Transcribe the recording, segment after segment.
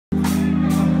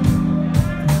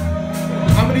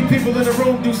people in the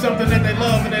room do something that they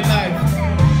love in their life.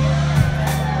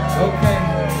 Okay,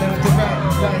 left to right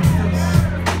like this.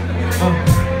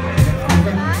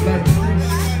 Right like this.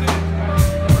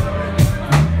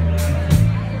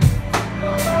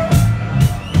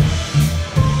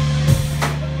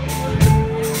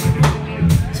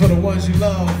 For the ones you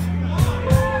love,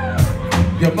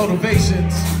 your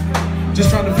motivations, just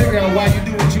trying to figure out why you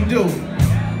do what you do.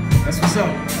 That's what's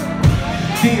up.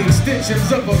 The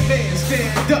extensions of a man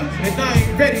stand up, and I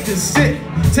ain't ready to sit.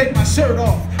 Take my shirt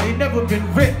off, ain't never been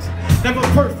ripped. Never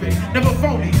perfect, never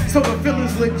phony, so the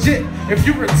feeling's legit. If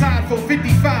you retired for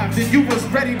 55, then you was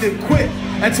ready to quit.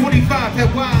 At 25,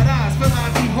 had wide eyes, feel I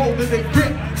be holding the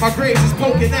grip. My grades is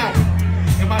poking out,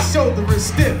 and my shoulder is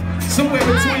stiff. Somewhere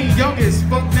between young as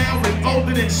fuck now and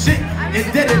older than shit.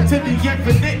 Indebted to the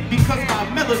infinite because my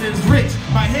melanin's rich.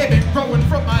 My hair been growing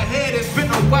from my head, it's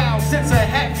been a while since I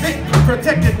had fit.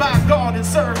 Protected by God and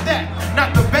serve that,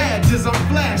 not the badges I'm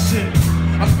flashing.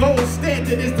 A gold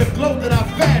standard is the glow that I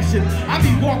fashion. I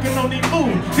be walking on the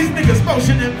moon, these niggas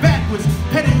motioning backwards.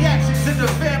 Petty actions in the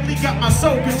family got my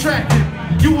soul contracted.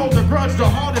 You hold the grudge, the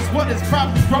heart is what is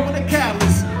probably growing a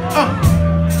callus.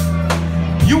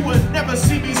 You would never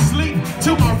see me sleep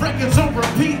till my record's on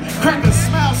repeat. Crack a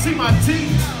smile, see my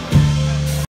teeth.